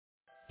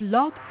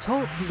Blog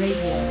Talk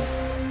Radio.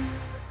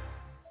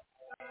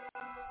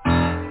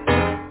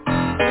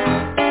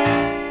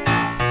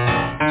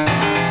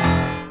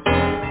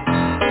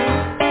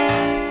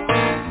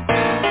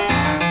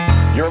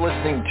 You're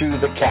listening to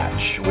The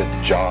Catch with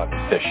John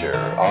Fisher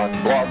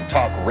on Blog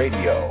Talk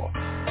Radio,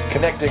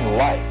 connecting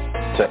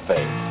life to faith.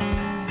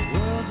 The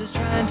world is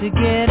trying to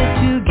get it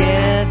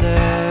together,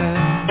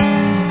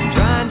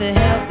 trying to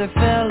help their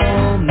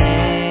fellow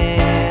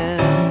man,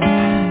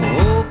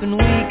 hoping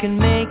we can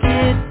make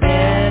it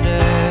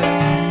better.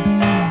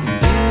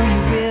 Do you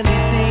really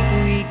think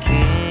we can?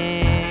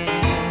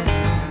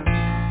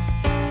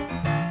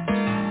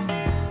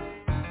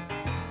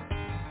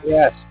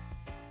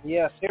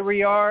 Yes, here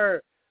we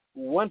are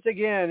once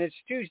again. It's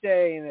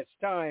Tuesday and it's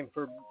time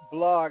for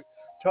Blog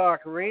Talk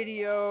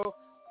Radio,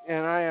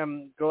 and I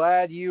am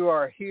glad you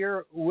are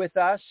here with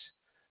us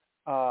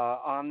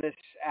on this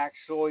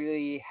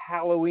actually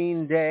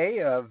Halloween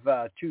day of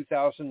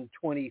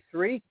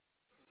 2023,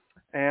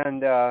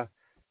 and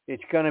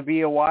it's going to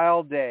be a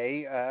wild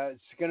day.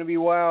 It's going to be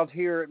wild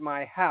here at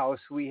my house.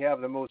 We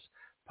have the most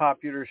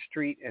popular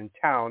street in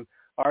town.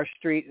 Our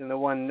street and the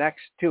one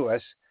next to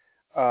us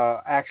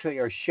actually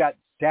are shut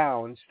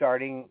down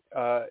starting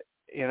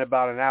in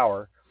about an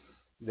hour.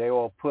 They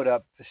will put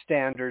up the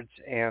standards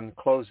and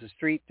close the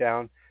street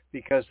down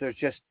because there's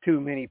just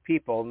too many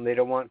people and they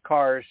don't want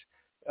cars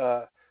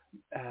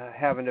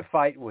having to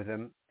fight with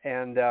them.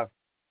 And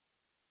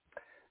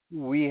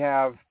we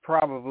have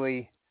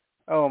probably,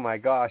 oh my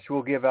gosh,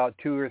 we'll give out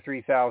 2,000 or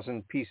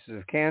 3,000 pieces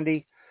of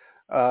candy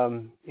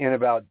in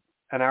about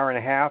an hour and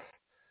a half.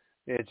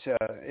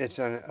 It's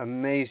an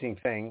amazing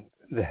thing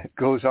that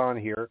goes on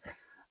here.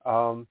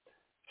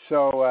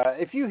 So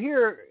if you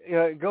hear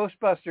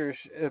Ghostbusters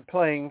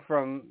playing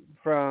from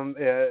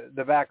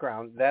the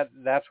background,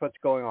 that's what's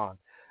going on.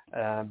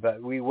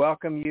 But we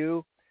welcome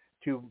you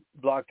to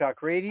Blog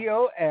Talk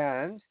Radio,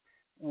 and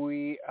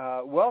we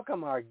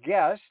welcome our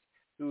guest,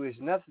 who is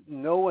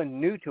no one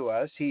new to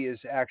us. He is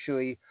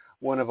actually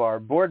one of our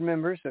board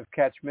members of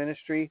Catch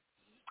Ministry,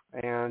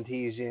 and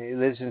he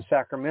lives in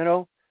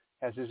Sacramento,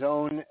 has his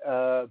own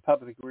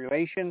public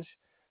relations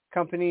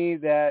company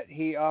that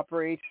he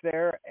operates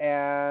there,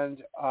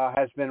 and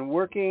has been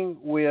working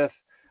with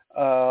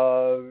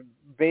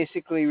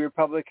basically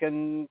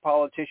Republican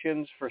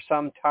politicians for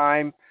some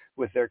time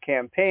with their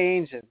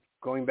campaigns, and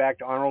going back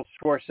to Arnold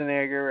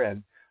Schwarzenegger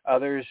and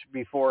others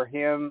before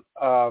him.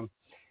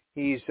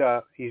 He's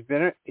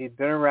been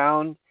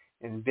around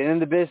and been in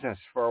the business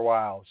for a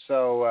while.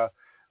 So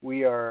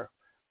we are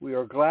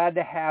glad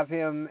to have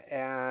him,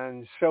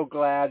 and so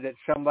glad that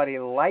somebody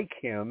like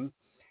him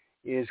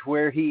is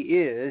where he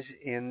is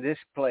in this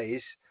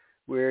place,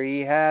 where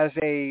he has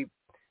a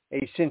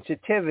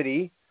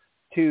sensitivity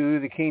to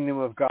the kingdom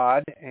of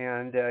God,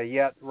 and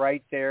yet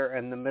right there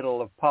in the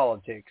middle of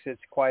politics.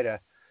 It's quite a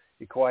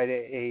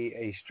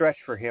stretch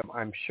for him,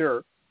 I'm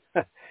sure,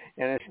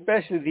 and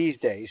especially these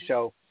days.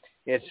 So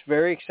it's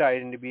very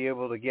exciting to be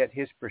able to get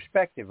his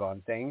perspective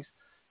on things,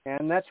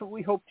 and that's what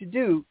we hope to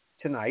do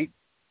tonight.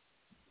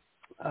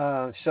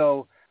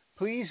 So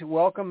please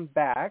welcome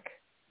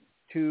back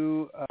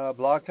to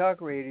Blog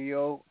Talk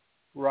Radio,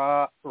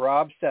 Rob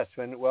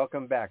Stutzman.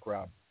 Welcome back,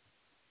 Rob.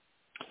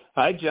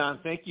 Hi, John.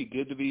 Thank you.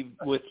 Good to be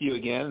with you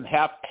again.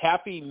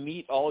 Happy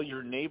Meet All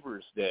Your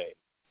Neighbors Day,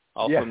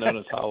 also known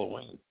as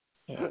Halloween.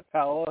 Yeah.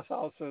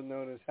 Also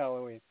known as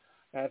Halloween.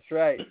 That's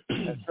right.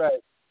 That's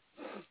right.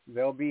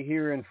 They'll be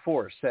here in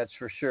force, that's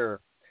for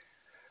sure.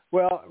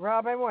 Well,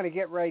 Rob, I want to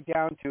get right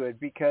down to it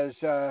because,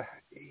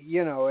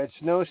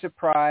 it's no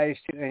surprise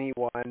to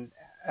anyone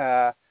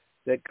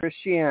that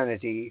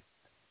Christianity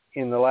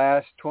in the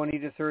last 20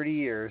 to 30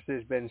 years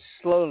has been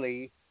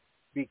slowly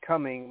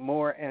becoming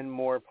more and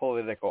more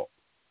political.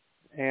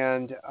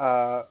 And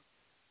to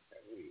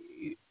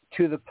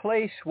the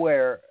place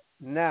where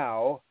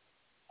now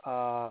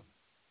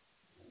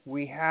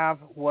we have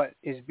what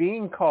is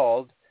being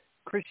called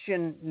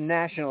Christian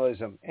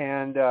nationalism.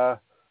 And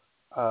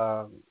not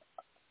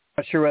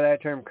sure where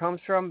that term comes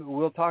from.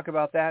 We'll talk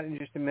about that in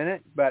just a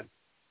minute. But,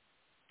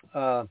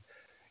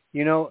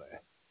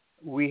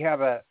 we have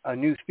a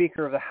new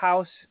Speaker of the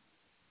House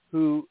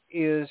who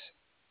is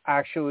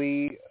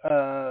actually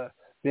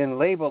been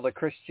labeled a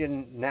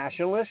Christian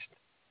nationalist.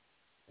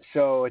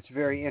 So it's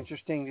very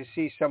interesting to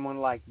see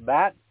someone like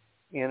that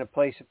in a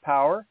place of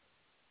power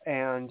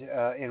and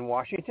in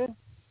Washington.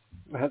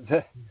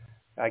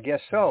 I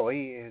guess so.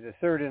 He is the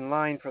third in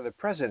line for the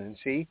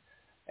presidency.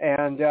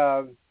 And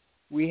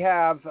we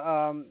have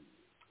a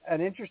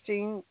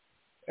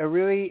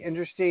really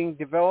interesting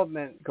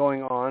development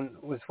going on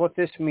with what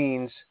this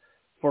means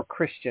for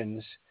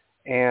Christians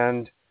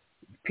and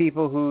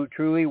people who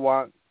truly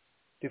want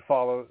to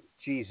follow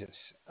Jesus.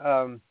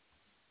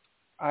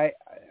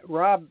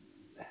 Rob,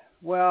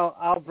 well,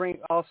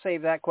 I'll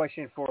save that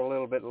question for a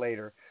little bit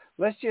later.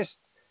 Let's just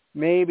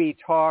maybe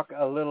talk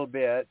a little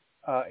bit,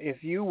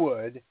 if you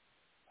would,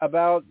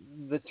 about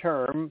the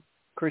term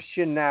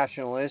Christian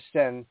nationalist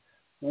and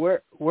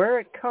where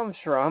it comes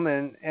from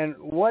and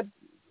what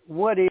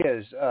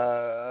is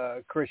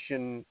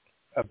Christian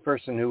a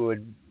person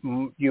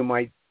who you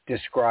might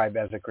describe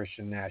as a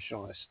Christian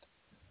nationalist?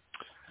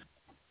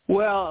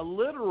 Well, a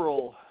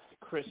literal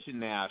Christian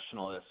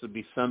nationalist would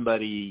be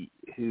somebody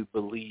who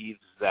believes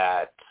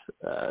that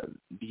the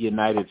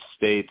United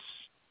States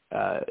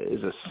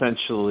is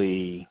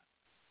essentially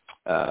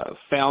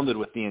founded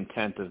with the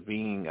intent of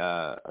being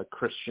a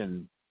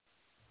Christian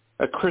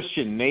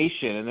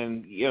nation, and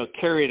then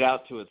carried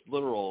out to its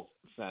literal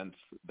sense.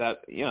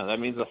 That that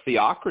means a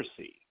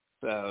theocracy.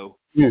 So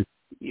the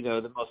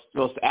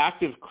most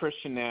active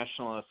Christian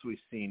nationalists we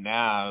see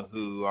now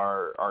who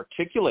are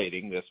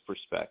articulating this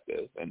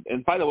perspective,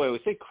 and by the way, we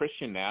say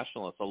Christian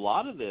nationalists. A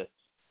lot of the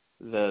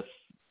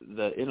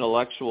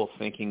intellectual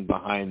thinking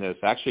behind this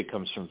actually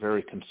comes from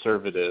very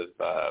conservative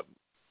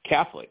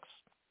Catholics.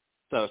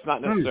 So it's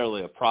not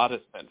necessarily a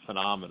Protestant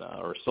phenomena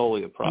or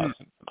solely a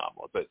Protestant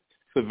phenomenon, but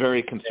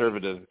very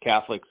conservative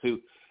Catholics who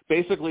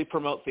basically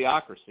promote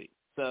theocracy.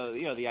 So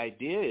the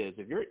idea is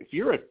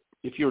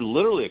if you're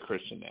literally a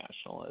Christian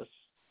nationalist,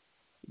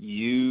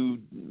 you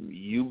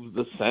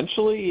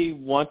essentially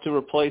want to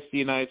replace the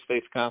United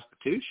States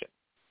Constitution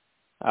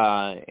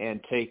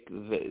and take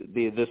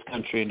this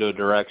country into a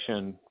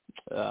direction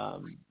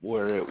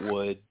where it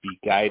would be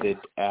guided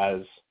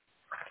as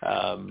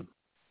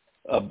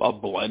a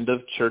blend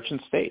of church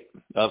and state,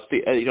 of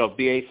be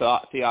a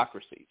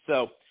theocracy.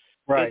 So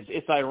right.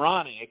 It's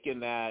ironic in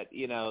that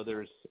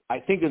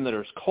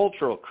there's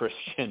cultural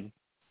Christian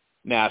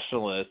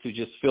nationalists who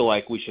just feel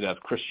like we should have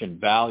Christian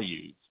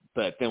values,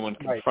 but then when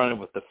confronted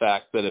with the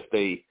fact that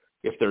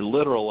if they're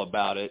literal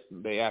about it,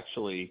 they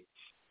actually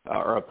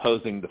are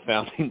opposing the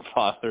founding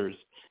fathers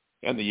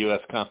and the U.S.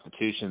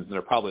 Constitution, and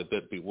they're probably a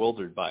bit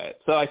bewildered by it.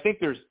 So I think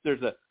there's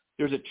a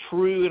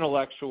true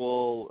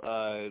intellectual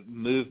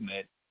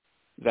movement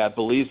that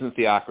believes in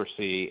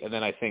theocracy, and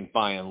then I think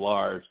by and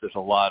large there's a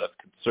lot of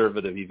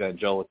conservative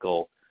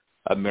evangelical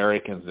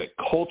Americans that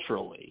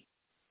culturally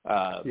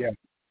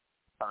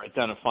are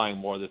identifying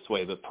more this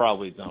way, but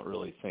probably don't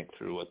really think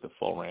through what the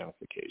full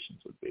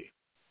ramifications would be.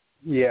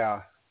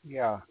 Yeah.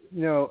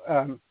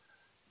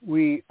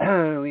 We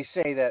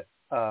say that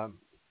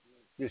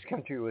this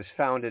country was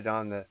founded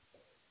on the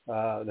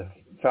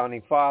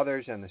founding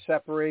fathers, and the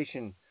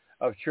separation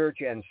of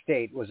church and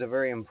state was a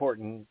very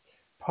important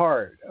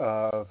part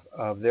of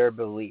their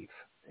belief,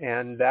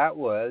 and that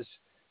was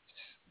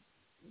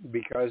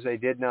because they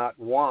did not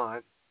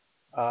want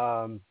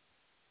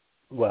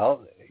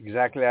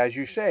exactly as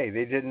you say,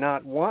 they did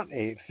not want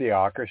a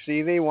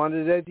theocracy, they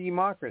wanted a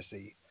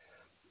democracy,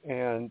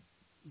 and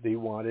they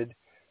wanted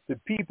the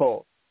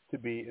people to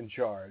be in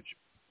charge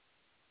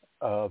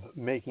of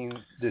making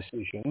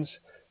decisions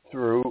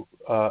through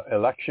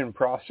election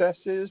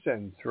processes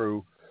and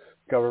through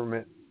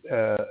government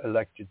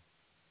elected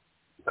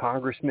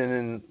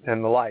congressmen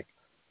and the like.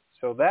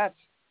 So that's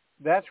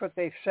what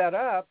they've set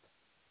up.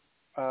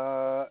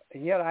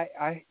 And yet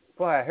I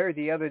heard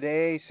the other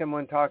day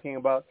someone talking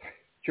about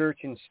church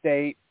and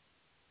state,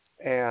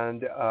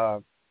 and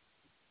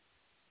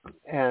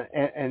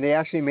they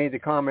actually made the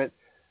comment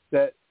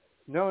that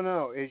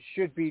no, it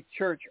should be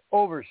church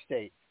over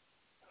state.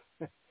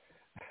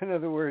 In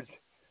other words,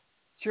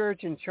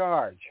 church in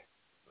charge,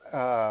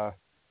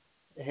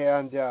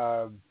 and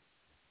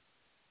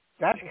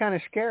that's kind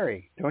of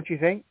scary, don't you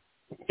think?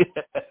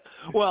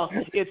 Well,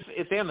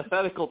 it's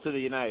antithetical to the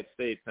United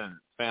States and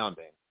its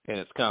founding and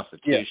its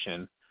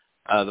Constitution.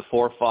 Yeah. The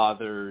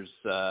forefathers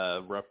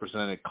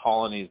represented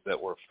colonies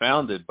that were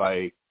founded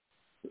by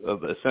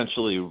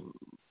essentially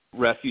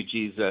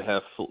refugees that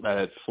had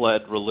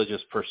fled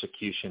religious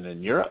persecution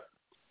in Europe,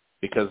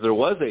 because there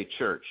was a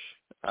church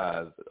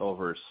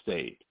over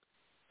state.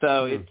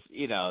 So it's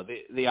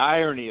the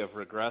irony of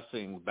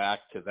regressing back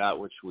to that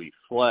which we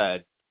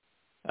fled.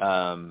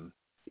 I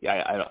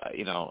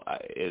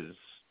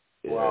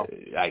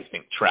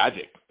think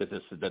tragic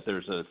that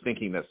there's a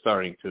thinking that's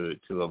starting to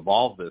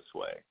evolve this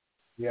way.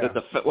 Yeah.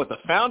 That what the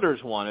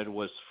founders wanted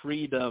was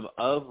freedom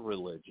of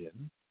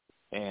religion,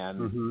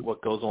 and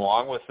what goes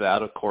along with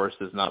that, of course,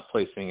 is not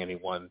placing any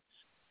one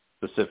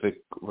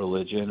specific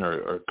religion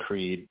or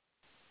creed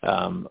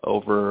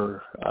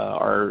over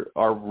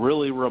our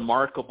really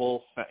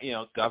remarkable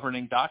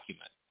governing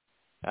document.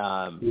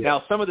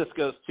 Now, some of this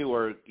goes to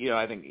where,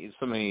 I think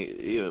so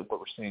many, what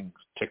we're seeing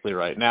particularly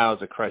right now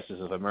is a crisis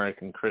of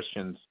American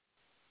Christians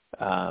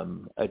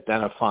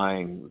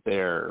identifying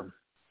their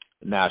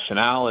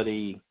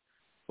nationality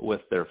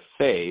with their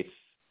faith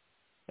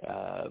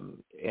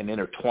and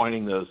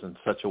intertwining those in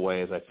such a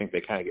way as I think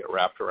they kind of get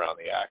wrapped around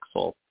the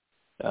axle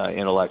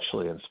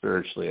intellectually and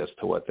spiritually as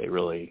to what they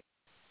really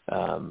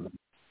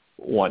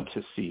want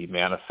to see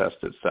manifest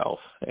itself.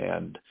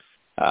 And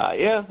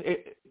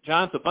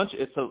John,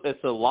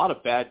 it's a lot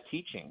of bad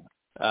teaching,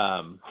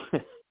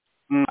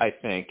 I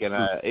think, and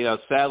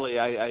sadly,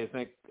 I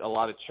think a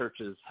lot of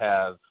churches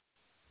have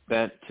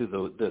bent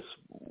to this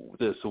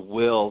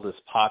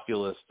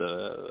populist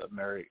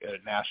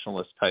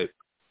nationalist type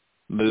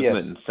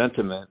movement and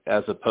sentiment,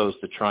 as opposed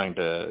to trying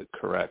to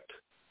correct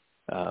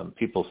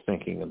people's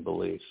thinking and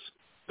beliefs,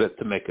 but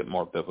to make it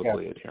more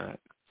biblically adherent.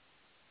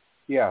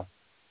 Yeah.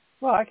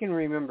 Well, I can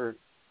remember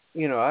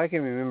the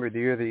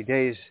early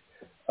days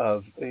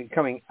of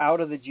coming out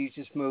of the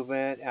Jesus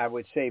movement. I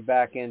would say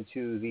back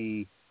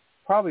into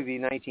probably the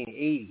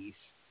 1980s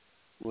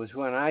was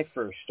when I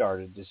first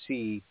started to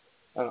see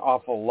an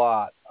awful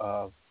lot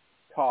of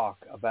talk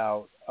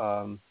about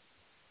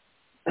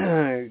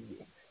a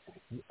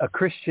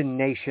Christian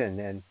nation,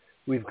 and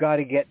we've got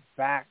to get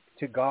back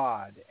to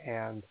God,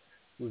 and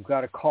we've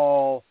got to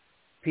call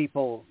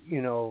people,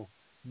 we got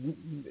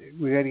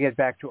to get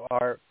back to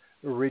our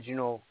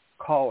original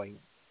calling.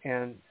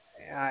 And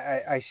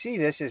I see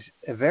this as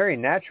a very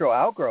natural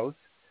outgrowth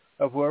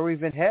of where we've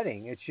been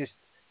heading. It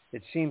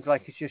seems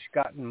like it's just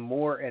gotten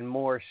more and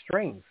more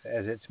strength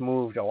as it's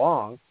moved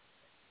along.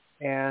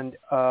 And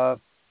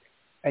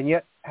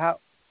yet how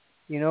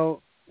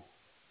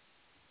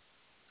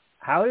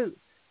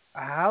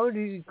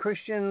do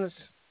Christians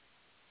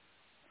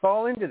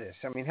fall into this?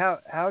 I mean,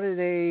 how do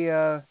they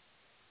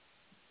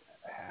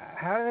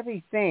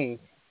think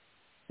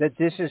that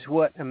this is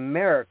what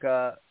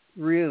America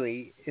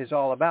really is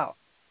all about?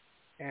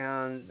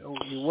 And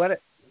what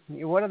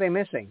are they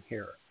missing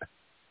here?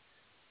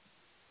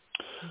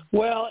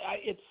 Well,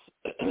 it's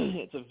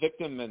a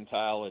victim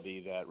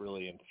mentality that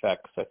really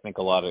infects, I think,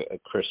 a lot of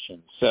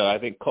Christians. So I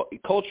think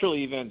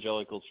culturally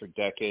evangelicals for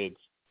decades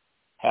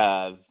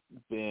have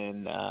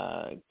been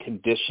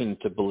conditioned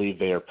to believe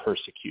they are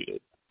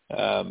persecuted.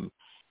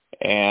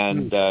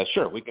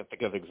 Sure, we can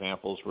think of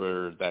examples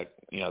where that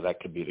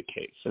could be the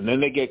case. And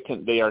then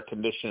they are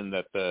conditioned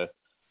that the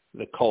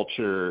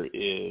culture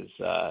is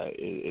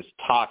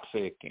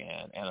toxic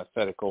and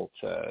antithetical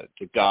to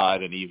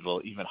God and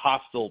evil, even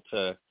hostile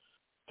to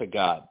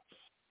God.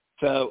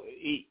 So,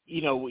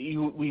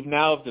 we've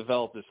now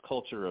developed this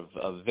culture of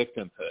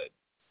victimhood.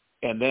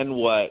 And then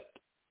what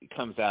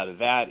comes out of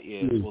that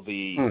is,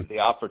 the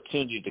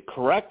opportunity to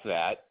correct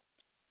that,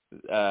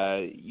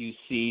 you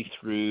see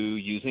through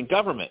using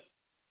government.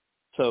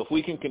 So if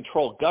we can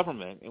control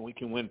government and we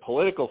can win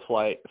political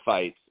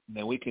fights,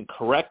 then we can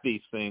correct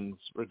these things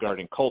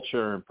regarding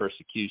culture and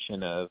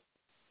persecution of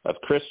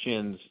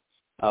Christians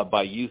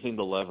by using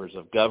the levers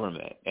of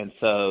government. And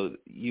so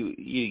you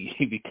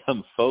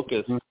become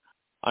focused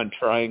on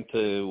trying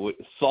to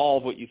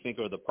solve what you think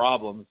are the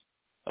problems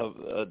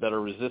that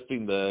are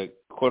resisting the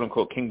quote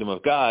unquote kingdom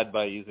of God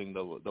by using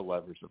the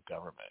levers of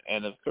government.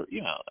 And of course,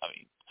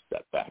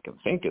 step back and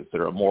think, is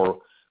there a more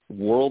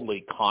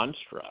worldly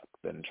construct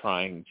than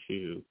trying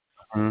to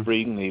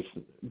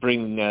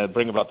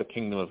bring about the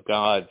kingdom of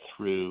God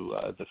through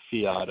the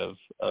fiat of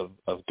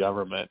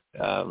government?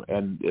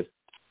 And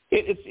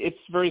it's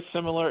very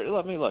similar.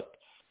 Let me look.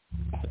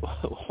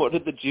 What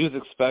did the Jews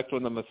expect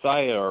when the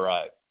Messiah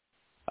arrived?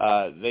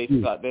 They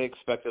thought they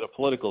expected a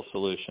political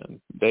solution.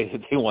 They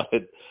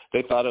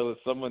thought it was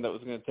someone that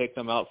was going to take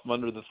them out from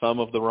under the thumb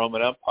of the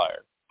Roman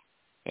Empire.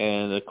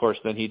 And of course,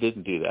 then he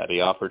didn't do that. He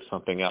offered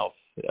something else,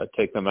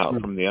 take them out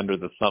from under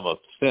the thumb of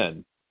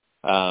sin.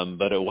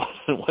 But it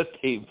wasn't what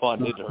they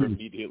wanted or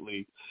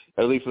immediately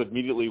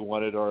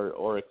wanted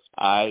or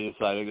I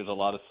decided there's a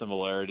lot of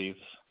similarities.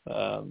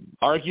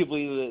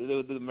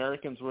 Arguably, the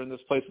Americans were in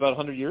this place about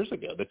 100 years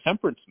ago. The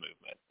temperance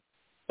movement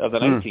of the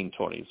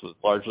 1920s was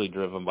largely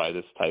driven by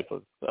this type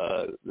of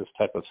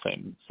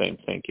same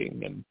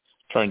thinking and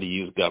trying to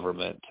use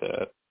government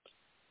to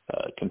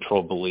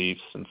control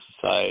beliefs in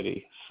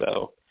society.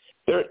 So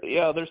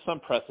there's some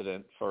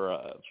precedent for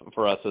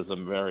us as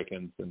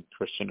Americans and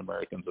Christian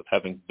Americans of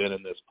having been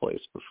in this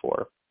place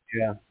before.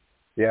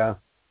 Yeah.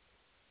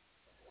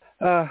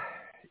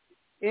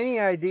 Any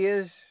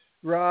ideas,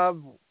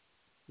 Rob,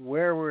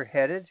 where we're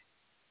headed?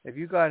 Have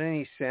you got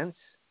any sense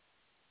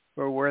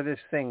for where this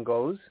thing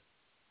goes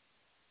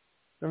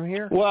from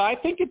here? Well, I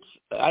think it's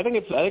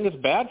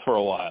bad for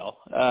a while.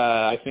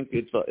 I think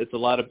it's a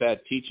lot of bad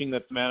teaching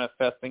that's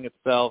manifesting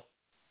itself.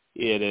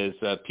 It is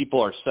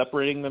people are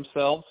separating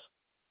themselves.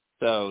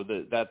 So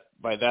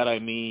by that I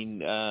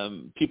mean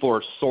people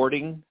are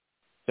sorting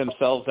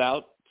themselves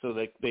out so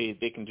that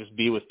they can just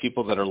be with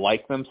people that are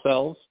like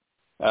themselves.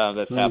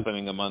 That's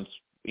happening amongst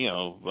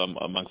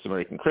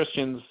American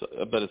Christians,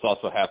 but it's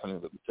also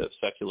happening to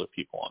secular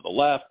people on the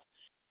left.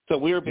 So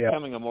we are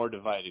becoming a more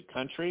divided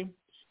country.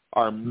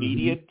 Our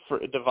media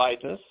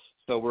divides us,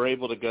 so we're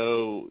able to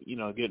go,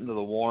 get into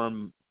the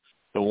warm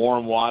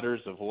waters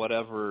of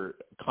whatever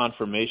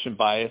confirmation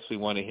bias we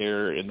want to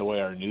hear in the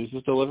way our news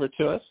is delivered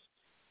to us.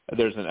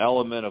 There's an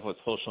element of what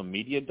social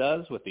media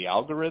does with the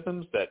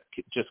algorithms that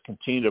just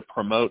continue to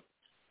promote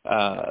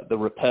the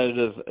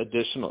repetitive,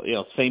 additional,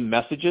 same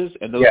messages,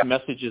 and those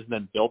messages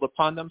then build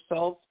upon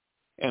themselves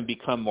and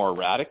become more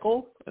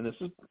radical. And this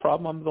is a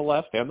problem on the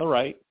left and the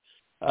right.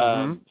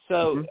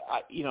 So,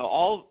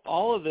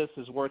 all of this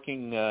is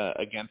working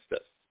against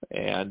us,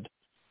 and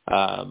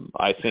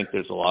I think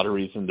there's a lot of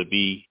reason to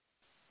be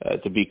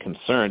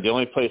concerned. The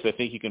only place I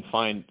think you can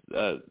find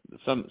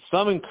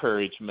some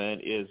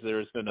encouragement is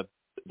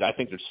I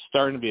think there's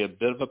starting to be a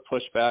bit of a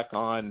pushback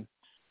on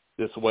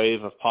this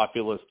wave of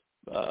populist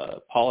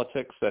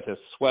politics that has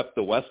swept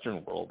the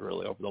Western world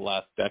really over the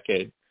last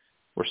decade.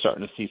 We're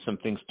starting to see some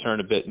things turn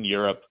a bit in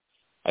Europe.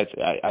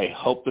 I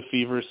hope the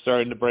fever is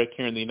starting to break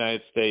here in the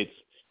United States.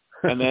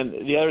 And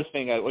then the other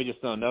thing we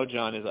just don't know,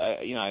 John, is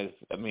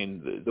I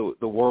mean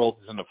the world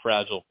is in a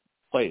fragile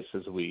place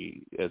as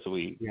we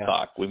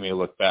talk. We may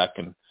look back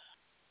and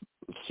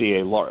see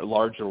a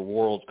larger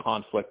world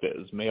conflict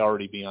that may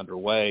already be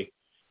underway.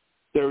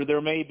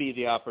 There may be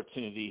the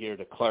opportunity here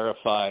to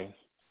clarify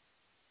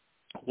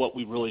what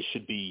we really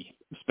should be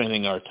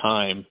spending our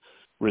time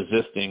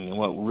resisting and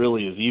what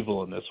really is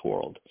evil in this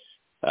world.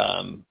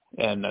 And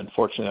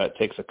unfortunately, that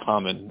takes a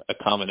common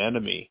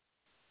enemy.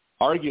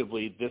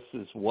 Arguably, this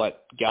is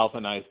what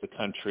galvanized the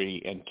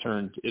country and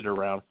turned it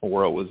around from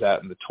where it was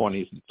at in the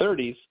 20s and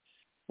 30s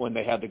when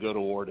they had to go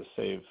to war to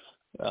save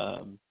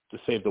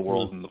the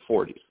world in the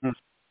 40s.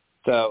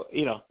 So,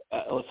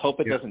 let's hope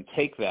it doesn't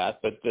take that,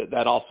 but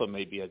that also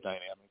may be a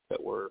dynamic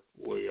that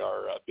we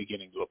are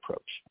beginning to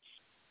approach.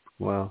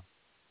 Wow.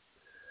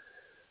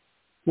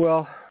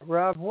 Well,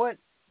 Rob, what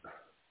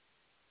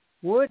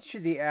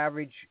should the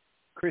average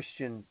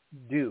Christian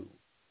do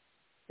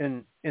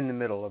in the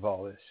middle of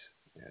all this?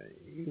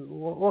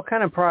 What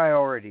kind of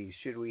priorities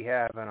should we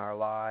have in our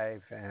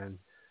life, and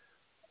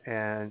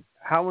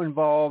how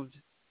involved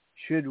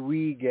should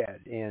we get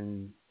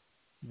in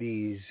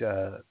these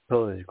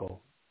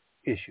political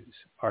issues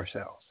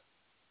ourselves?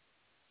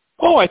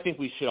 Oh, I think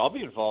we should all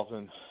be involved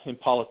in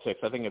politics.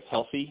 I think it's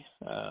healthy.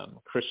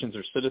 Christians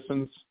are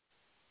citizens.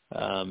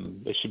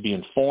 They should be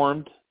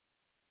informed.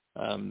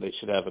 They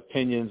should have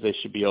opinions. They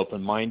should be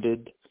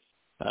open-minded.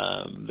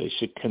 They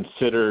should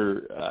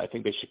consider. I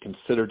think they should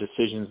consider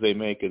decisions they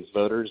make as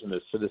voters and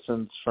as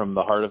citizens from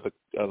the heart of a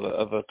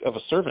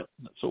servant.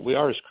 That's what we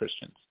are as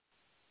Christians.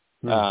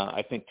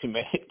 I think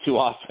too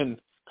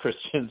often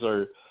Christians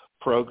are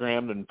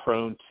programmed and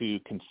prone to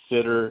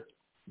consider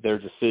their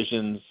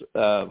decisions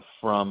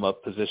from a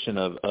position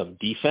of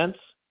defense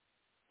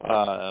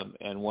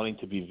and wanting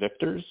to be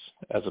victors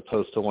as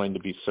opposed to wanting to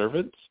be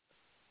servants.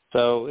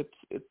 So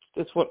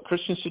it's what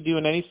Christians should do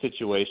in any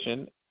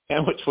situation,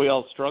 and which we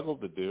all struggle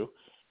to do,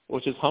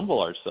 which is humble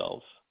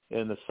ourselves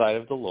in the sight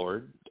of the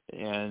Lord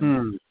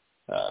and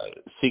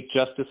seek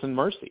justice and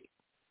mercy.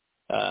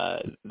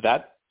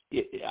 That's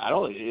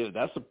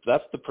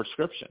the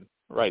prescription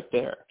right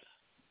there.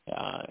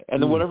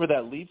 And then whatever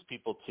that leads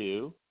people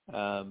to,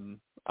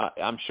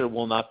 I'm sure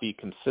will not be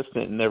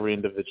consistent in every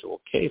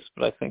individual case,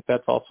 but I think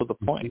that's also the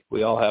point.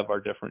 We all have our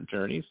different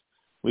journeys.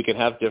 We can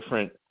have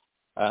different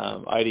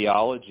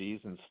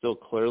ideologies and still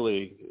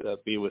clearly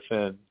be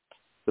within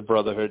the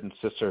brotherhood and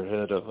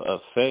sisterhood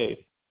of faith.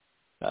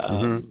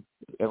 And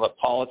let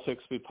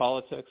politics be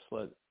politics,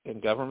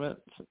 and government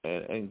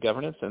and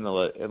governance, and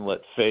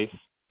let faith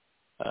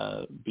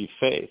be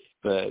faith.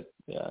 But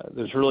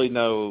there's really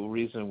no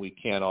reason we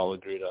can't all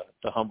agree to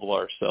humble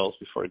ourselves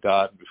before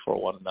God and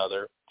before one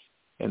another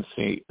and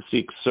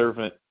seek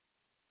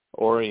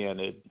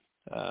servant-oriented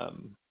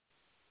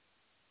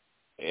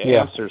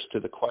answers to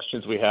the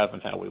questions we have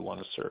and how we want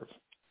to serve.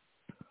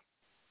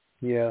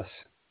 Yes.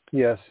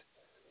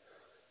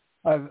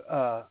 I've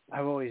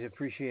always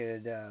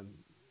appreciated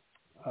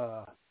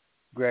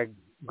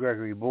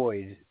Gregory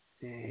Boyd,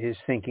 his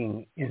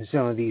thinking in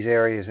some of these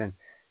areas, and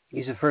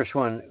he's the first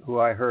one who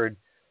I heard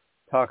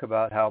talk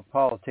about how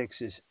politics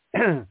is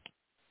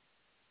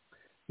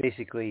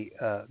basically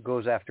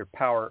goes after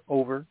power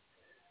over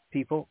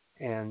people,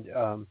 and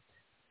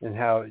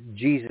how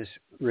Jesus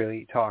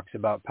really talks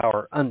about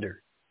power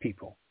under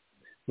people,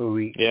 where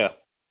we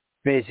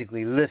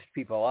basically lift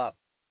people up,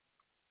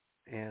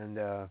 and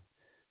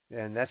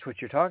that's what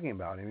you're talking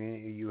about. I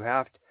mean, you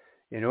have to,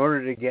 in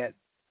order to get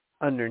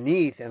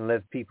underneath and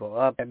lift people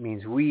up, that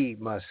means we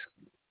must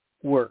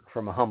work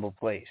from a humble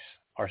place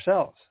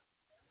ourselves.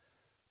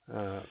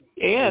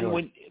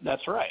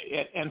 That's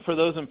right. And for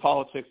those in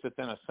politics that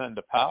then ascend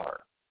to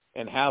power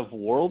and have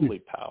worldly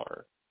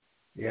power,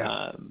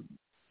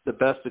 the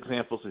best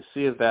examples we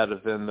see of that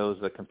have been those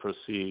that can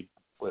proceed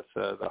with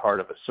the heart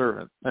of a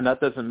servant. And that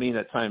doesn't mean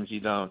at times you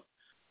don't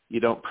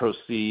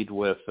proceed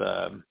with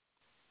the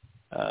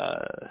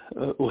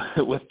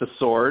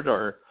sword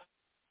or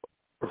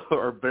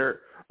bear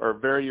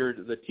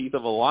the teeth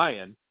of a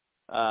lion.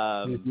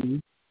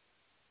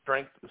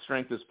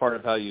 Strength is part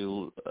of how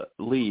you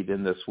lead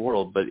in this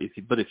world. But if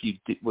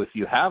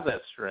you have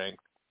that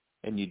strength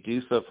and you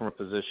do so from a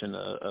position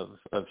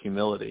of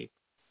humility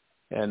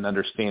and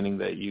understanding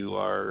that you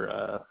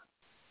are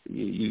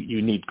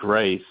you need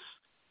grace,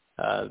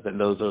 then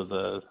those are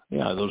the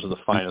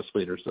finest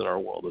leaders that our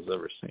world has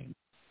ever seen.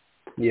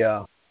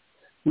 Yeah,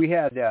 we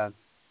had in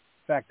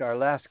fact our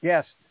last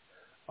guest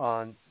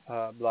on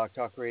Blog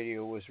Talk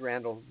Radio was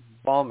Randall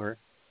Balmer,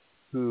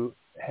 who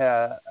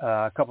had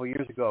a couple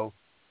years ago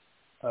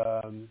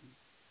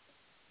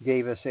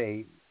gave us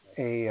a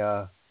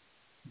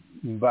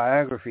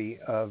biography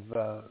of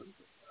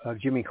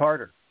Jimmy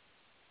Carter,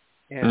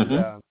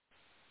 and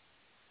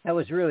that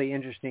was really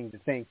interesting to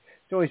think.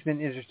 It's always been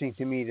interesting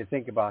to me to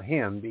think about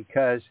him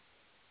because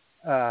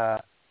I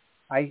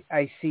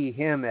see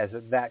him as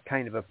that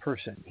kind of a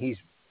person. He's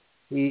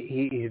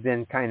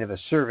been kind of a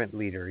servant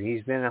leader.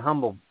 He's been a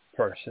humble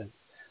person,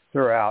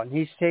 throughout, and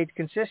he stayed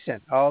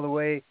consistent all the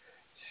way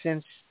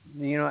since,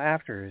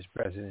 after his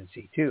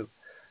presidency too.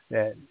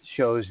 That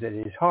shows that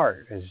his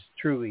heart is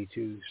truly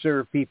to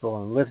serve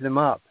people and lift them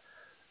up.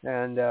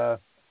 And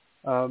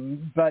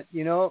but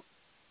he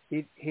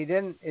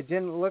didn't. It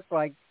didn't look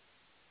like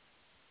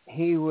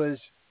he was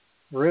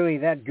really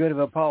that good of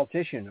a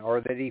politician, or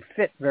that he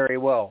fit very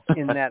well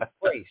in that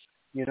place.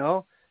 I mean,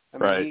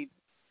 right.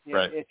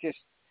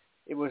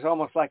 It was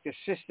almost like the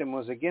system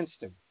was against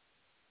him.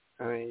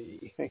 I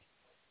mean,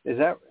 is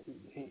that,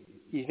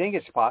 you think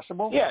it's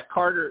possible? Yeah,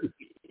 Carter.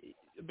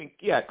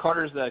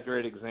 Carter's that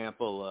great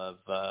example of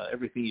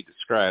everything you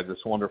described.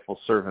 This wonderful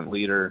servant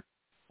leader,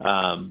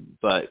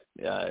 but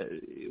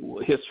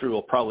history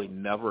will probably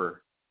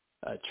never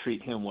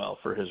treat him well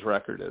for his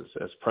record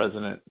as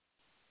president.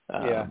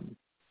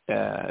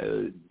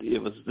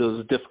 It was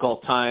a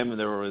difficult time, and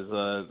there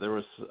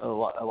was a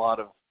lot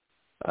of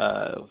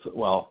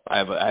I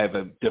have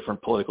a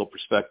different political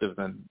perspective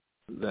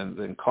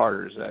than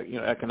Carter's.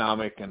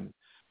 Economic and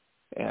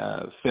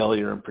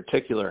failure in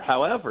particular.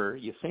 However,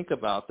 you think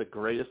about the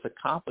greatest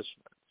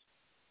accomplishments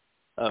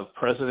of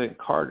President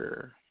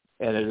Carter,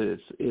 and it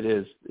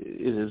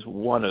is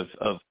one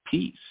of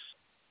peace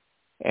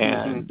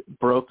and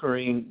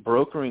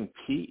brokering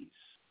peace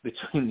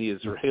between the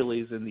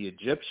Israelis and the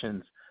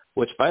Egyptians,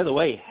 which, by the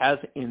way, has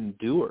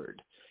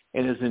endured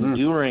and is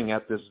enduring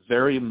at this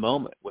very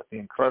moment with the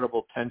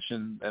incredible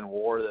tension and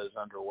war that is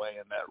underway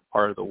in that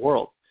part of the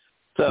world.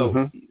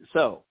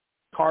 So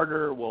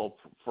Carter will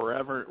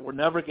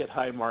never get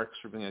high marks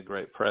for being a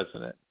great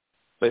president,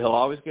 but he'll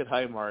always get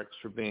high marks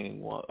for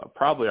being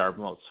probably our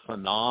most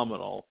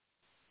phenomenal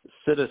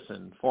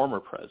citizen, former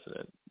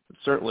president.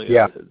 Certainly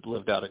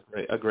lived out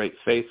a great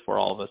faith for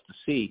all of us to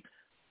see.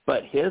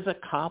 But his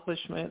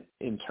accomplishment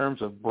in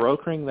terms of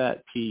brokering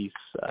that peace,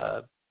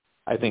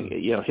 I think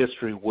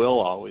history will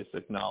always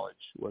acknowledge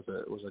was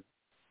a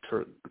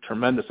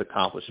tremendous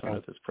accomplishment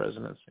of his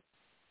presidency.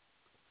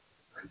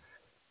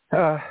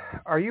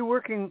 Are you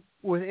working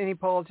with any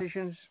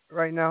politicians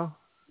right now,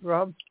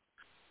 Rob?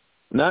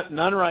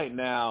 None right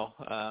now.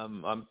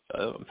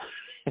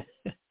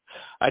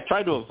 I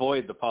try to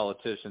avoid the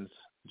politicians,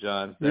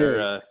 John.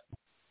 They're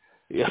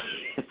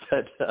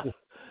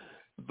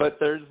but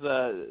there's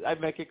I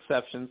make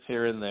exceptions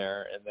here and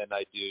there, and then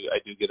I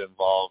do get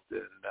involved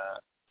in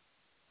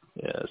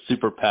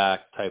super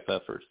PAC type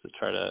efforts to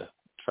try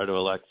to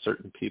elect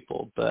certain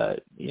people.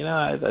 But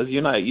as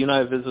you and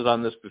I visited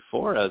on this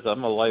before, as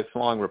I'm a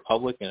lifelong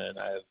Republican, and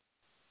I have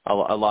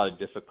a lot of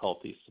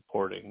difficulty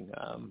supporting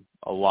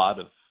a lot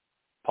of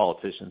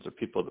politicians or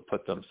people that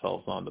put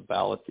themselves on the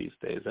ballot these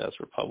days as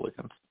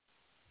Republicans.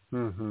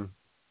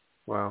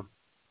 Wow.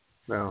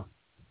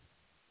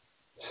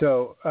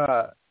 So,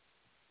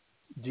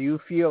 do you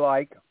feel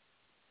like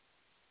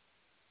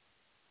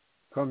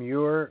from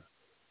your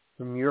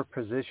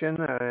position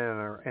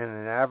and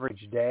an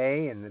average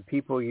day and the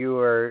people you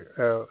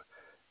are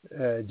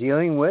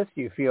dealing with,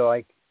 do you feel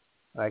like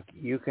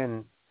you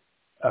can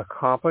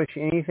accomplish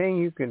anything?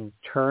 You can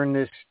turn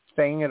this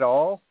thing at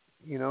all?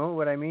 You know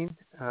what I mean?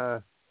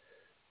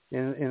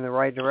 In the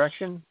right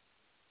direction?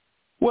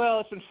 Well,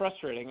 it's been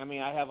frustrating. I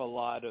mean, I have a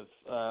lot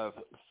of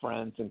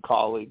friends and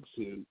colleagues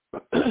who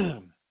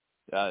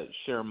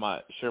share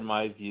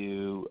my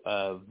view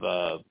of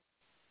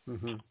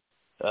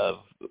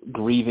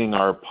grieving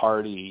our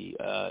party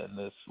in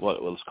this,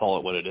 let's call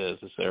it what it is,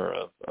 this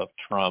era of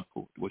Trump,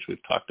 which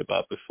we've talked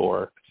about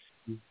before.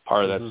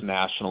 Part of that's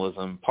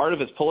nationalism. Part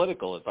of it's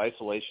political. It's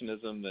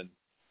isolationism,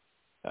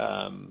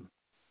 and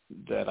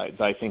that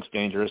I think is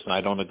dangerous, and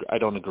I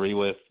don't agree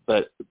with.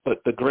 But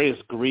the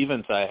greatest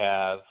grievance I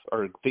have,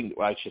 or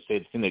I should say,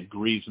 the thing that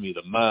grieves me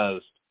the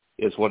most,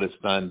 is what it's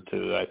done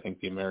to, I think,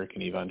 the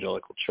American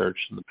evangelical church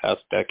in the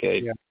past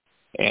decade.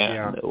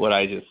 What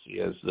I just see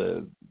as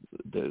the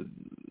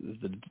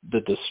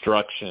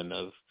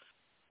destruction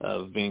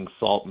of being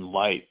salt and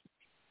light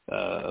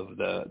of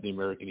the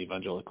American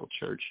evangelical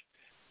church.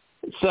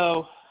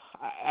 So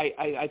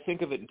I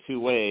think of it in two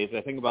ways.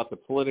 I think about the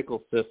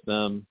political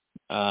system.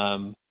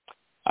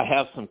 I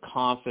have some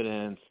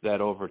confidence that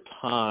over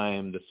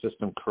time the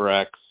system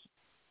corrects.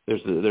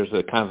 There's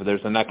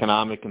an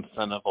economic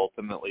incentive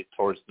ultimately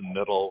towards the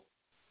middle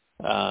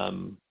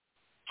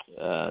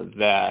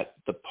that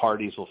the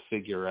parties will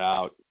figure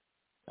out.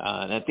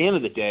 And at the end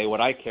of the day,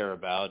 what I care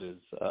about is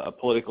a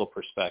political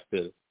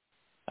perspective.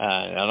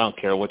 I don't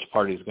care which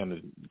party is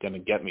going to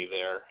get me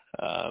there.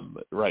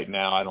 Right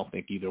now, I don't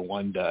think either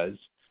one does.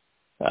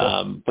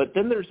 But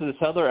then there's this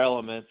other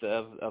element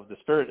of the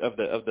spirit of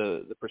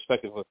the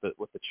perspective with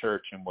the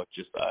church, and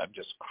I'm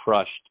just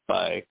crushed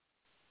by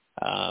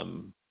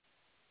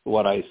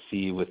what I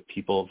see with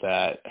people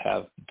that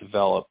have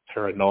developed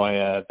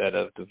paranoia, that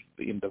have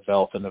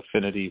developed an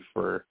affinity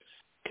for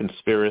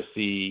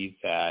conspiracy,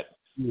 that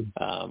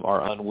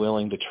are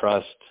unwilling to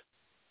trust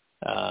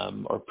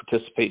or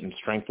participate in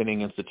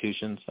strengthening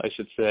institutions, I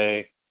should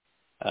say,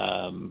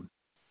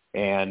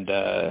 and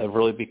have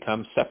really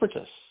become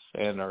separatists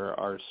and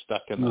are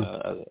stuck in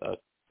a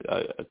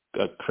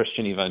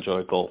Christian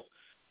evangelical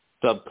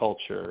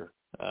subculture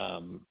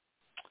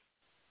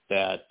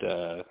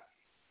that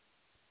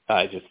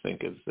I just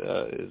think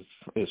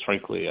is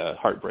frankly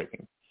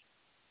heartbreaking.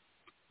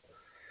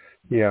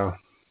 Yeah.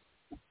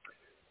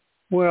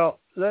 Well,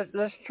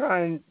 let's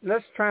try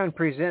and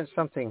present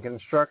something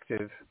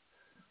constructive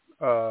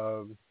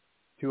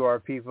to our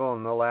people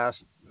in the last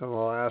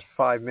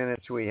 5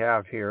 minutes we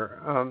have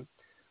here.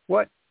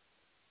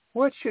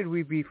 What should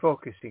we be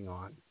focusing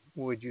on,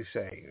 would you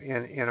say,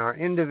 in our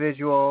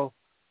individual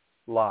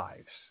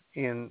lives,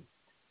 in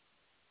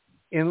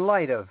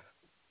light of,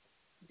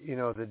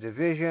 the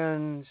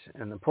divisions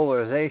and the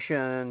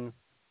polarization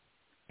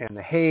and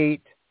the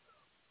hate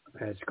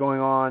that's going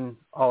on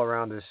all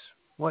around us?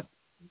 What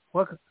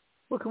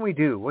can we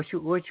do? What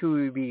should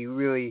we be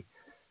really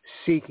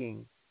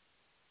seeking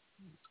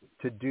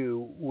to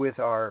do with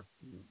our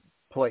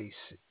place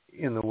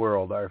in the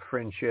world, our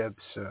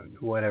friendships,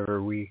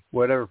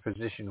 whatever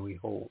position we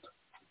hold?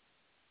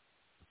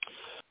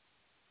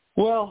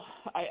 Well,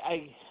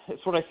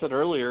 it's what I said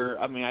earlier.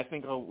 I mean, I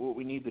think what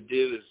we need to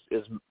do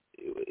is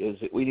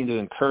we need to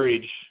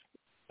encourage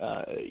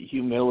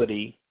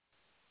humility,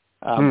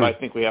 but I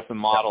think we have to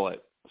model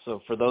it.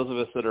 So for those of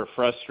us that are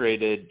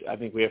frustrated, I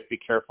think we have to be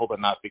careful to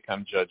not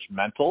become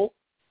judgmental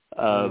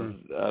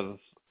of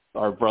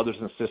our brothers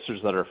and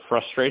sisters that are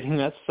frustrating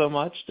us so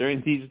much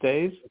during these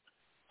days.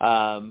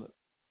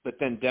 But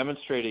then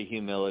demonstrate a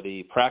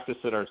humility, practice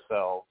it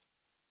ourselves,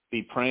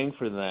 be praying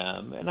for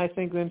them, and I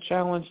think then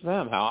challenge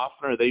them. How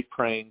often are they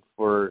praying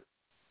for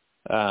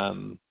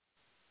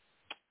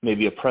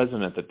maybe a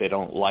president that they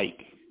don't like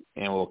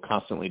and will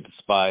constantly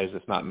despise,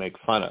 if not make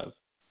fun of?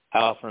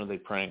 How often are they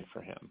praying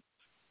for him?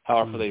 How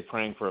often are they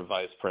praying for a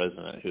vice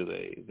president who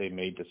they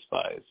may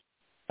despise?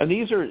 And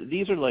these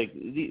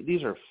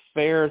are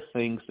fair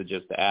things to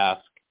just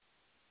ask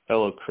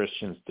fellow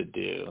Christians to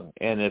do.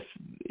 And if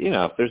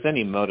there's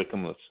any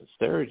modicum of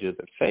sincerity to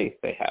their faith,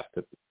 they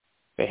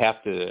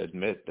have to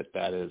admit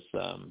that is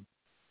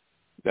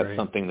that's right.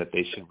 Something that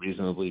they should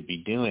reasonably be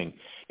doing.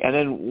 And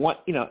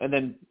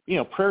then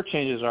prayer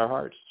changes our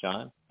hearts,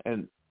 John,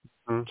 and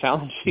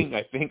challenging,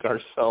 I think,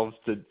 ourselves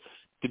to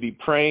be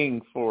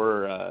praying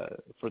for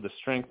the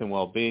strength and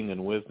well-being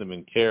and wisdom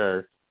and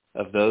care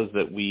of those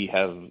that we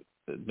have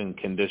been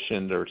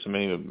conditioned, or so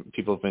many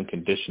people have been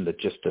conditioned to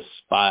just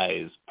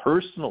despise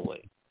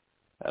personally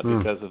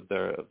because of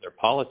their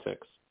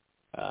politics.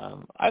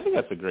 I think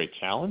that's a great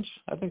challenge.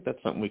 I think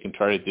that's something we can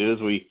try to do. As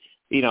we,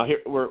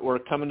 here we're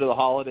coming to the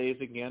holidays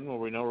again, where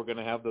we know we're going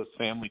to have those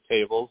family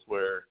tables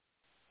where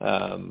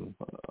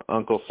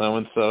Uncle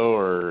so-and-so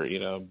or,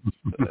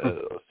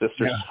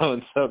 Sister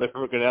so-and-so, that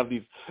we're going to have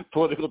these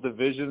political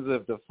divisions that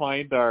have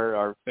defined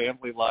our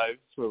family lives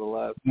for the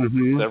last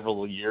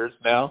several years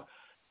now.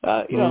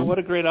 What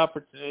a great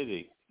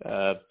opportunity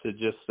to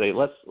just say,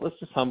 let's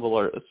just humble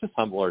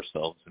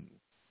ourselves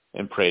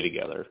and pray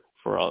together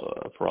for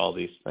all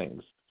these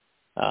things.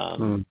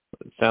 It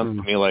sounds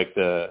to me like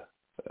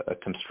a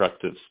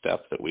constructive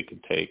step that we can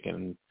take,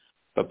 and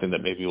something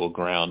that maybe will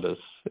ground us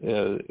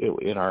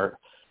in our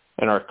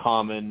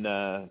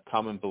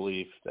common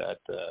belief that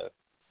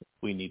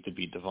we need to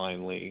be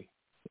divinely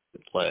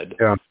led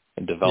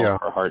and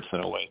develop our hearts in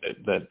a way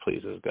that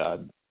pleases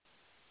God.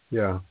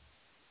 Yeah.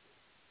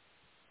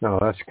 No,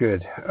 that's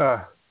good.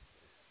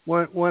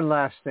 One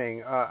last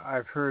thing.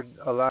 I've heard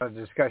a lot of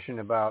discussion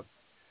about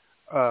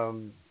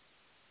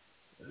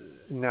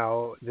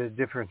now the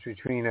difference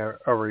between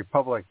a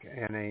republic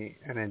and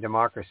a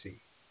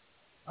democracy.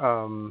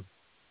 Can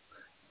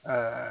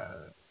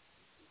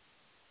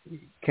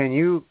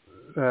you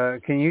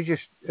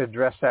just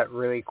address that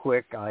really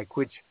quick? Like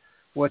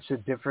what's the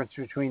difference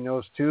between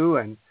those two,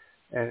 and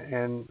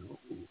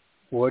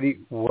what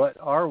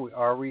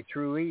are we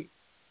truly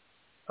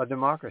a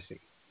democracy?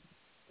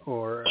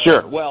 Or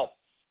sure. Well,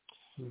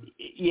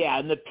 yeah,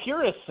 in the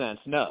purest sense,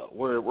 no.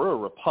 We're a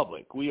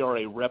republic. We are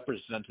a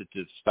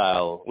representative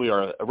style. We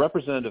are a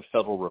representative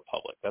federal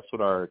republic. That's what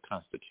our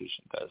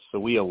Constitution does. So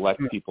we elect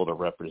people to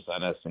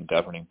represent us in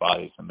governing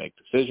bodies and make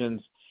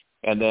decisions.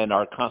 And then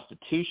our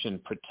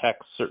Constitution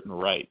protects certain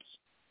rights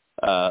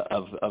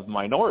of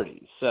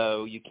minorities.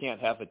 So you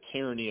can't have a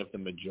tyranny of the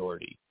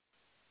majority.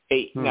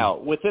 Now,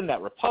 within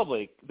that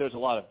republic, there's a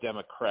lot of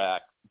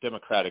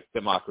democratic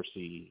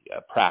democracy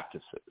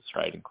practices,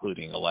 right,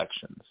 including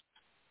elections.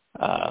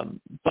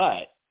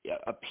 But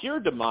a pure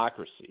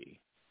democracy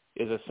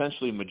is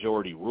essentially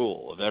majority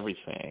rule of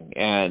everything.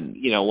 And,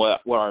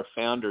 what our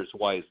founders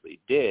wisely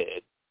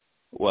did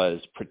was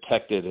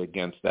protected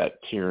against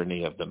that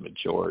tyranny of the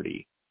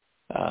majority.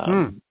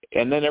 And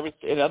then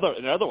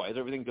otherwise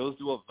everything goes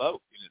to a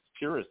vote in its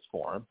purest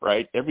form,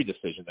 right? Every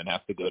decision then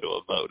has to go to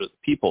a vote of the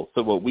people.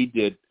 So what we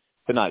did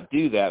to not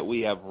do that,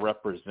 we have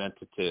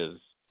representatives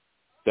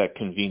that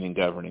convene in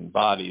governing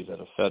bodies at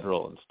a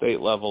federal and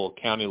state level,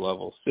 county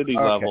level, city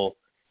level,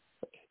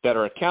 that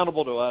are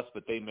accountable to us,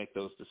 but they make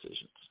those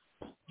decisions.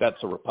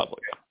 That's a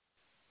republic.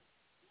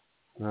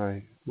 All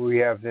right. We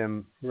have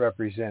them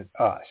represent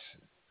us,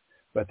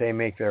 but they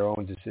make their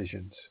own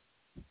decisions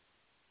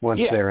once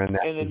they're in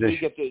that and then position. we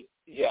get to,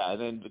 and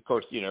then of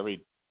course,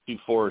 every do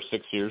 4 or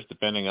 6 years,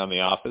 depending on the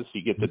office.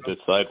 You get to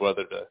decide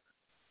whether to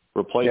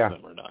replace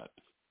them or not.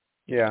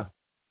 Yeah.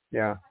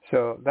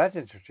 So that's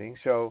interesting.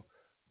 So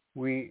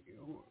we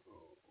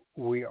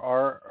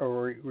are a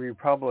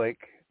republic.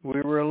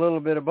 We were a little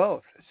bit of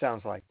both. It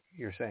sounds like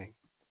you're saying.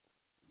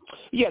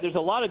 Yeah, there's a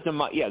lot of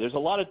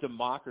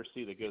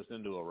democracy that goes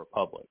into a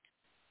republic,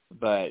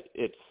 but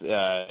it's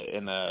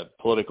in a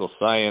political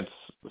science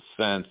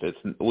sense,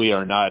 we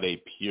are not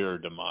a pure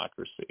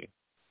democracy.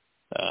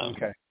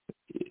 Okay.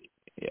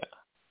 Yeah.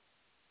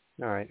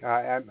 All right.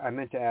 I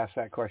meant to ask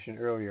that question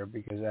earlier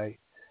because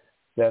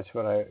that's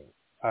what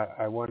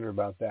I wonder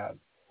about that.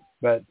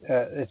 But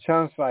it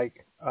sounds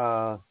like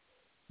the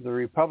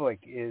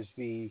republic is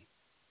the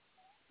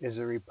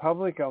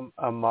republic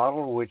a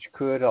model which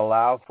could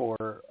allow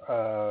for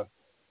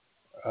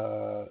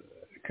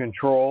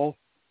control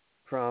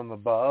from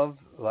above?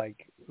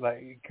 Like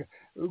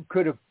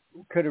could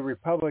a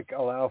republic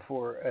allow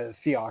for a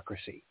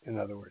theocracy? In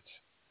other words.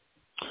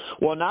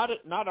 Well,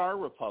 not our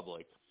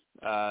republic,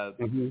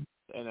 and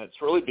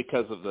it's really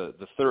because of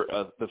the third.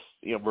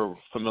 We're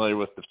familiar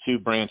with the 2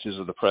 branches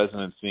of the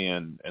presidency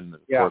and of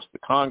course the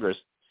Congress,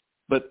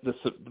 but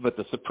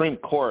the Supreme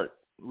Court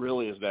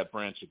really is that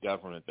branch of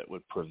government that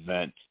would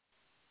prevent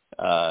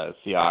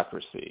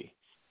theocracy,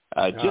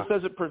 just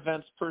as it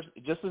prevents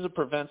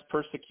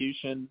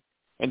persecution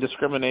and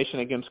discrimination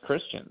against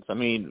Christians. I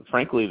mean,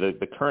 frankly,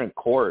 the current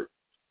court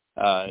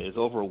is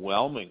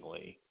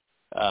overwhelmingly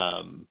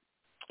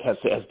has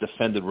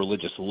defended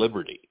religious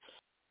liberty.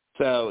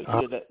 So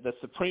the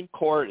Supreme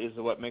Court is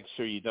what makes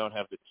sure you don't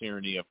have the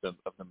tyranny of the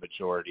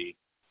majority.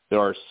 There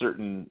are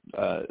certain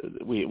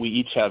we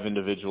each have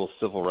individual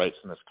civil rights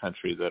in this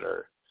country that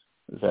are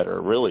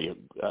really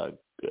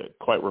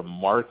quite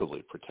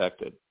remarkably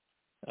protected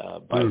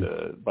by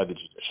the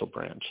judicial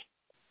branch.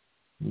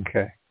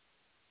 Okay.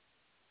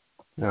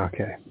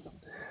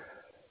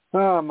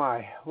 Oh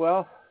my.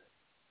 Well,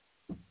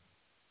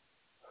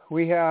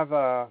 we have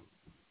an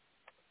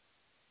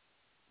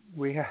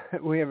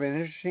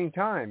interesting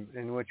time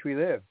in which we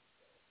live,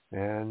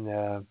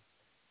 and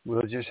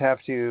we'll just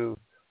have to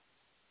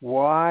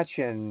watch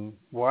and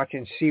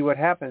see what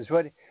happens.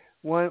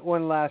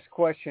 One last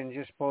question,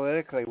 just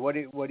politically, what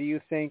do you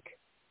think?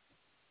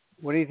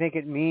 What do you think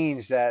it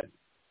means that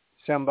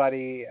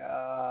somebody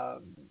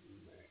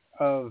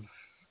of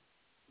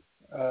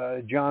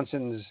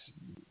Johnson's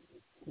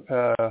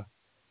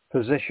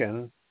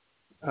position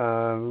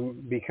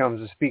becomes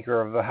the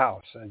Speaker of the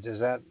House?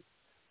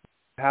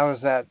 How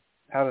does that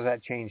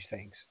change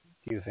things,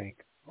 do you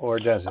think, or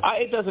does it?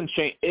 It doesn't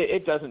change.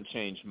 It doesn't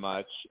change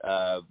much.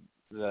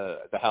 The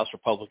House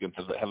Republicans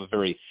have a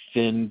very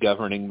thin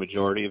governing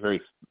majority,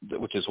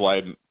 which is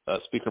why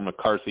Speaker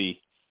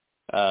McCarthy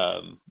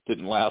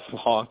didn't last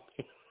long.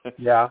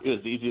 Yeah, it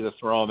was easy to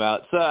throw him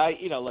out. So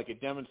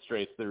it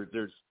demonstrates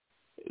there's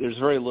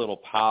very little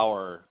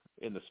power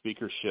in the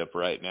speakership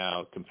right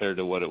now compared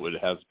to what it would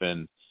have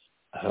been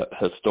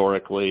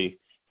historically.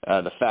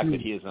 The fact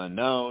that he is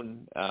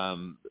unknown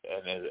and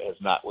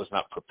was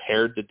not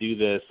prepared to do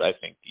this, I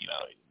think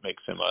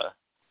makes him a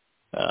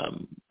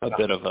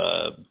bit of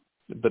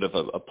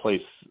a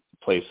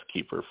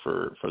placekeeper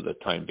for the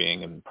time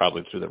being, and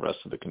probably through the rest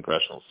of the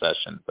congressional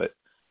session. But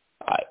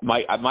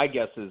my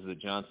guess is that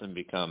Johnson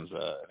becomes an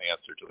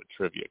answer to a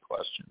trivia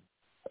question.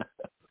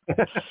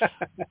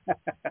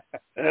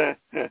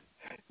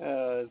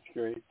 That's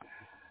great.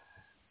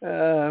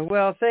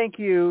 Well, thank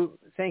you,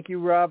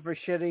 Rob, for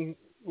shedding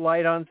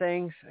light on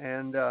things,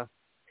 and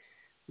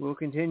we'll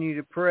continue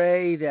to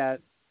pray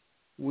that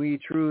we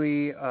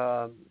truly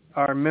are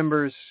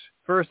members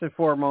first and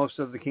foremost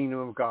of the kingdom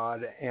of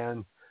God,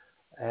 and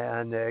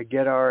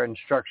get our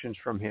instructions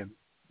from Him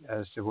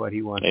as to what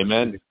He wants.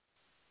 Amen. Us to do.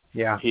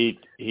 Yeah. He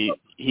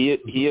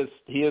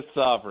is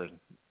sovereign,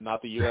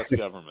 not the U.S.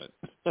 government.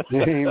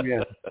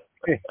 Amen.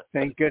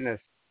 Thank goodness.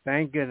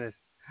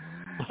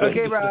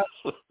 Okay, Rob.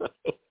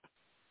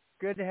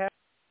 Good to have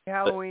you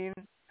Halloween.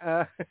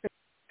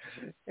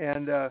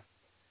 And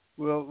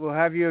we'll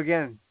have you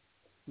again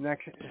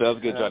next. Sounds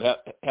good, John.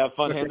 Have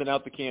fun handing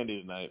out the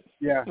candy tonight.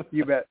 Yeah,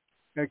 you bet.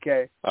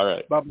 Okay. All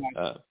right.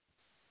 Bye-bye.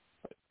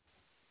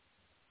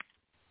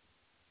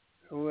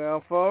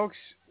 Well, folks,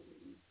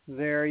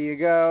 there you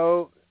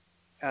go.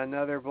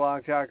 Another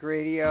Blog Talk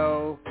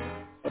Radio,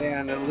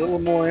 and a little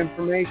more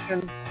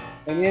information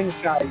and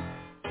insight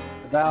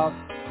about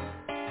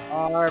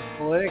our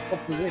political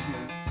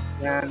position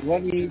and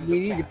what we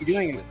need to be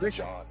doing as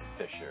Christians.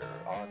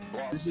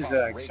 This is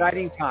an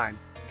exciting time.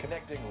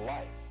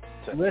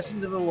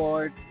 Listen to the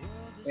Lord,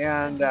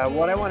 and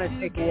what I want to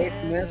take away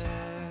from this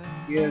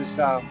is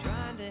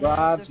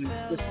Rob's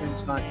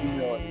insistence on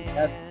humility.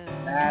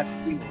 That's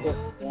the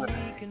important one.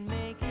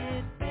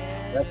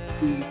 Let's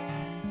be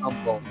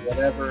humble,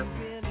 whatever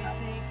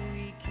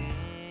happens.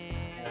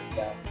 And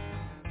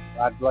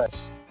God bless.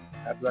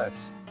 God bless.